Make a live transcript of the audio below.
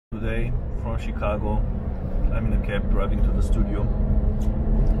Today from Chicago, I'm in a cab driving to the studio.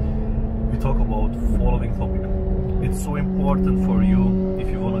 We talk about following topic. It's so important for you if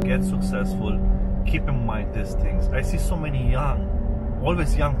you want to get successful. Keep in mind these things. I see so many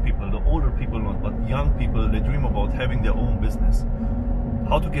always young people, the older people not, but young people, they dream about having their own business.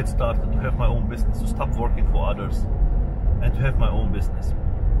 How to get started, to have my own business, to stop working for others and to have my own business.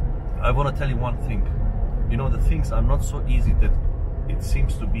 I want to tell you one thing. You know, the things are not so easy that it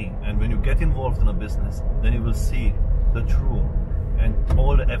seems to be, and when you get involved in a business, then you will see the true and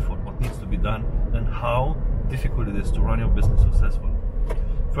all the effort what needs to be done and how difficult it is to run your business successfully.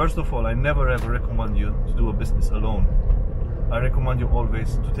 First of all, I never ever recommend you to do a business alone. I recommend you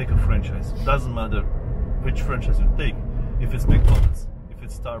always to take a franchise. Doesn't matter which franchise you take, if it's McDonald's, if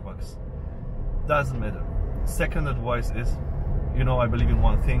it's Starbucks, doesn't matter. Second advice is, you know, I believe in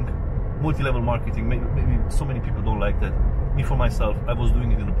one thing, multi-level marketing. Maybe so many people don't like that. Me for myself, I was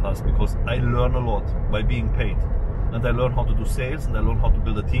doing it in the past because I learn a lot by being paid, and I learn how to do sales, and I learn how to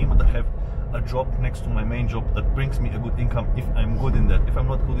build a team, and I have a job next to my main job that brings me a good income if I'm good in that. If I'm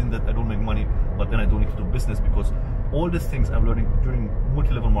not good in that, I don't make money, but then I don't need to do business, because all these things I'm learning during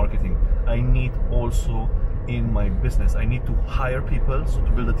multi-level marketing, I need also in my business. I need to hire people, so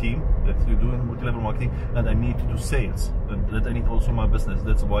to build a team that you do in multi-level marketing, and I need to do sales, and that I need also in my business.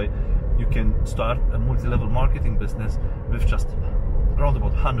 That's why you can start a multi-level marketing business with just around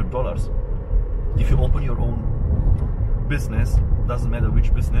about $100. If you open your own business, doesn't matter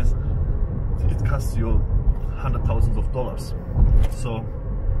which business, it costs you hundreds of thousands of dollars. So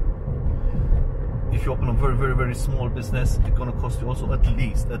if you open a very small business, it's gonna cost you also at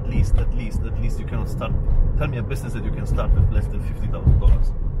least you cannot start. Tell me a business that you can start with less than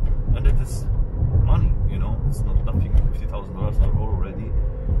 $50,000, and that is money. You know, it's not nothing. $50,000 are already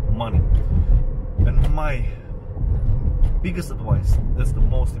money. And my biggest advice, that's the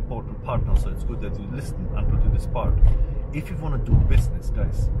most important part now, so it's good that you listen until to this part. If you want to do business,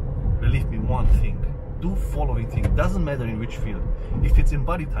 guys, believe me one thing, do following thing. It doesn't matter in which field. If it's in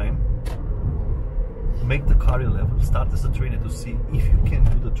body time, make the career level. Start as a trainer to see if you can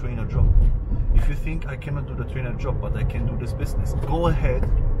do the trainer job. If you think I cannot do the trainer job, but I can do this business, go ahead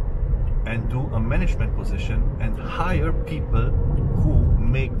and do a management position and hire people who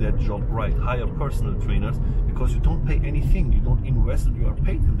make that job right. Hire personal trainers, because you don't pay anything, you don't invest, and you are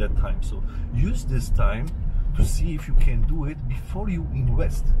paid in that time. So use this time to see if you can do it before you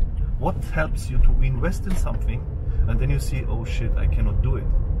invest. What helps you to invest in something and then you see, oh shit, I cannot do it?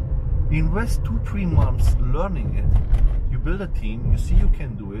 Invest 2-3 months learning it. You build a team, you see you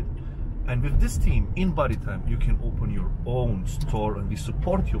can do it, and with this team in body time you can open your own store, and we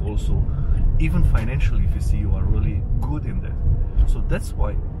support you also, even financially, if you see you are really good in that. So that's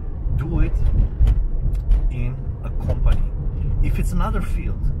why do it in a company. If it's another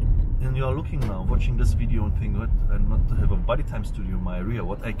field and you are looking now, watching this video and thinking, what, I'm not to have a body time studio in my area,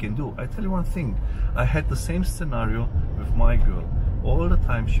 what I can do, I tell you one thing, I had the same scenario with my girl. All the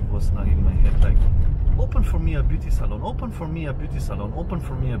time she was nagging my head like, open for me a beauty salon, open for me a beauty salon, open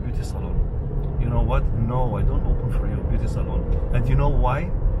for me a beauty salon. You know what? No, I don't open for you a beauty salon. And you know why?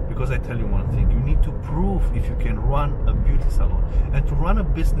 Because I tell you one thing, you need to prove if you can run a beauty salon. And to run a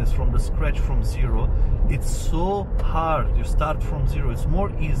business from the scratch, from zero, it's so hard. You start from zero. It's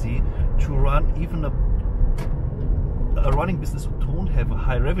more easy to run even a running business who don't have a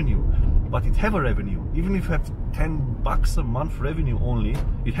high revenue, but it have a revenue. Even if you have $10 a month revenue only,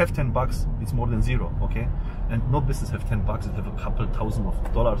 it have $10, it's more than zero, okay? And no business have $10, it have a couple thousand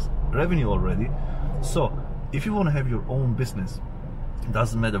of dollars revenue already. So if you want to have your own business, it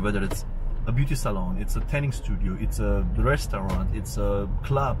doesn't matter whether it's a beauty salon, it's a tanning studio, it's a restaurant, it's a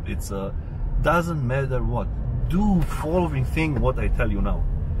club, it's a, doesn't matter what. Do following thing what I tell you now.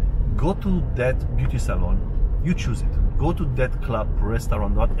 Go to that beauty salon, you choose it. Go to that club,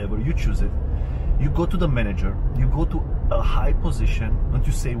 restaurant, whatever, you choose it. You go to the manager, you go to a high position, and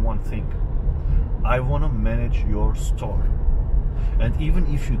you say one thing: I want to manage your store. And even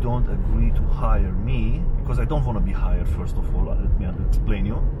if you don't agree to hire me, because I don't want to be hired, first of all, let me explain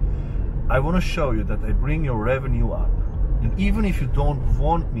you. I want to show you that I bring your revenue up. And even if you don't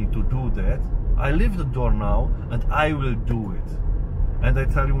want me to do that, I leave the door now and I will do it. And I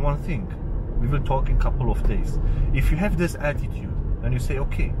tell you one thing, we will talk in a couple of days. If you have this attitude and you say,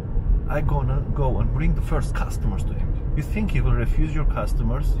 okay, I'm gonna go and bring the first customers to him, you think he will refuse your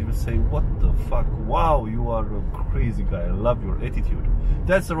customers? He will say, what the fuck, wow, you are a crazy guy, I love your attitude.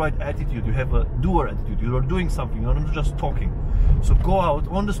 That's the right attitude. You have a doer attitude, you are doing something, you're not just talking. So go out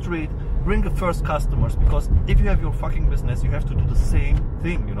on the street, bring the first customers, because if you have your fucking business, you have to do the same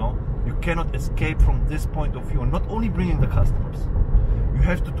thing, you know? You cannot escape from this point of view, and not only bringing the customers, you You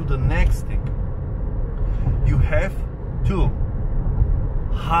have to do the next thing. You have to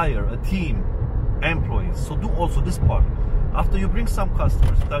hire a team, employees. So do also this part. After you bring some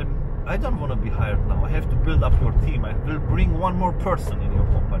customers, tell them, I don't want to be hired now. I have to build up your team. I will bring one more person in your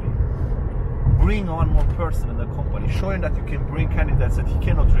company. Bring one more person in the company. Showing that you can bring candidates that he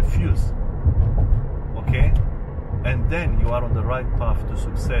cannot refuse. Okay? And then you are on the right path to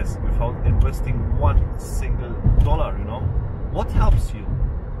success without investing one single dollar, you know? What helps you?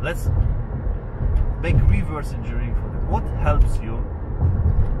 Let's make reverse engineering for that. What helps you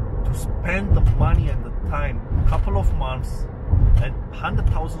to spend the money and the time, a couple of months, and hundreds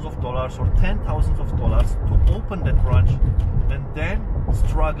of thousands of dollars or $10,000s of dollars to open that branch, and then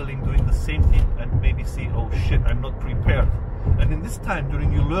struggling doing the same thing and maybe say, oh shit, I'm not prepared. And in this time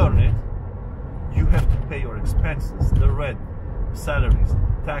during you learn it, you have to pay your expenses, the rent, salaries,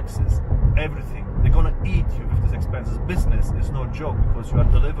 taxes, everything. They're gonna eat you with these expenses. Business is no joke because you are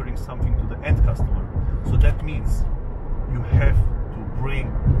delivering something to the end customer. So that means you have to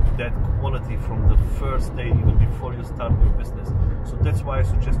bring that quality from the first day, even before you start your business. So that's why I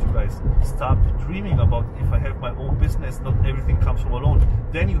suggest you guys stop dreaming about, if I have my own business, not everything comes from alone.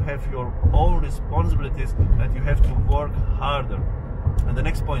 Then you have your own responsibilities and you have to work harder. And the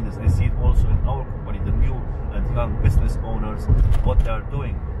next point is, I see it also in our company, the new and young business owners, what they are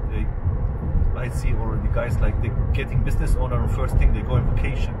doing. I see already guys like they're getting business owner and first thing they go on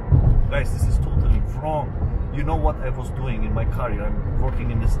vacation. Guys, this is totally wrong. You know what I was doing in my career? I'm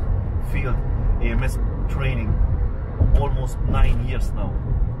working in this field, AMS training, almost 9 years now.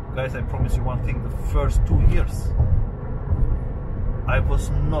 Guys, I promise you one thing, the first 2 years, I was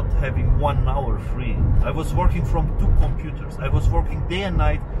not having 1 hour free. I was working from 2 computers. I was working day and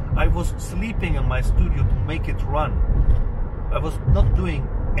night. I was sleeping in my studio to make it run. I was not doing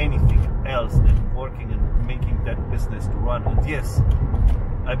anything else than working and making that business to run. And yes,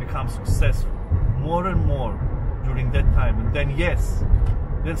 I become successful more and more during that time. And then yes,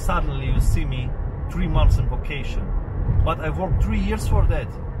 then suddenly you see me 3 months on vacation. But I worked 3 years for that.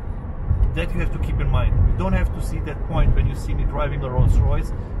 That you have to keep in mind. You don't have to see that point when you see me driving a Rolls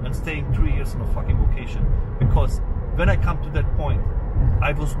Royce and staying 3 years on a fucking vacation. Because when I come to that point,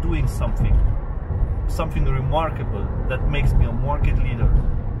 I was doing something remarkable that makes me a market leader.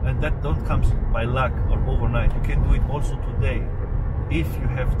 And that don't come by luck or overnight. You can do it also today. If you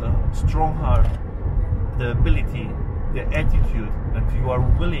have the strong heart, the ability, the attitude, and you are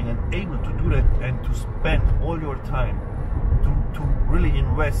willing and able to do that and to spend all your time to really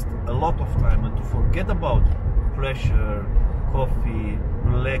invest a lot of time and to forget about pleasure, coffee,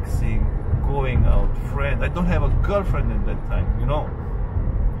 relaxing, going out, friends. I don't have a girlfriend in that time, you know,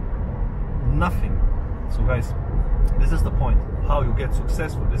 nothing. So guys, this is the point, how you get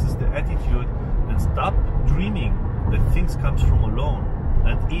successful. This is the attitude, and stop dreaming that things comes from alone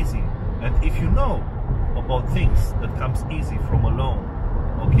and easy. And if you know about things that comes easy from alone,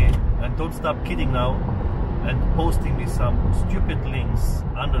 okay, and don't stop kidding now and posting me some stupid links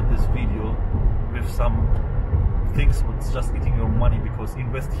under this video with some things what's just eating your money, because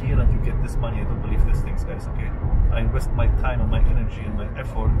invest here and you get this money. I don't believe these things, guys, okay? I invest my time and my energy and my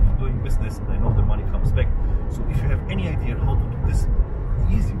effort in doing business, and I know the money comes back. So if you have any idea how to do this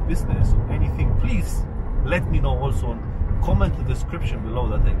easy business or anything, please let me know also, and comment the description below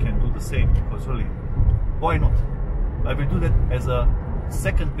that I can do the same, because really, why not? I will do that as a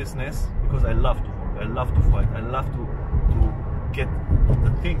second business because I love to work. I love to fight. I love to get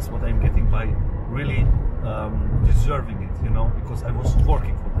the things what I'm getting by really deserving it, you know, because I was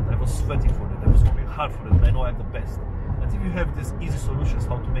working for that. I was sweating for that. I was working hard for it. And I know I'm the best. And if you have these easy solutions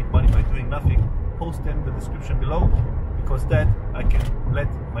how to make money by doing nothing, post them in the description below, because that I can let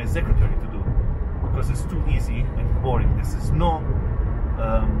my secretary to do, because it's too easy and boring. This is no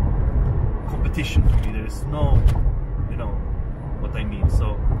competition for me. There is no, you know what I mean.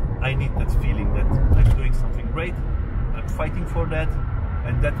 So I need that feeling that I'm doing something great, I'm fighting for that,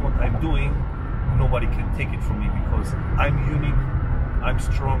 and that's what I'm doing. Nobody can take it from me, because I'm unique, I'm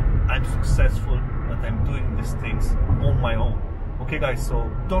strong, I'm successful, and I'm doing these things on my own. Okay guys, so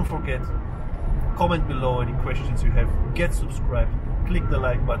don't forget, comment below any questions you have, get subscribed, click the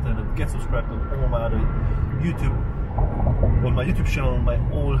like button, and get subscribed on all my other on my YouTube channel, on my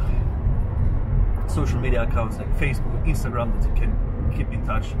all social media accounts like Facebook, Instagram, that you can keep in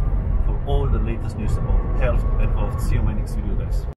touch for all the latest news about health and wealth. See you in my next video, guys.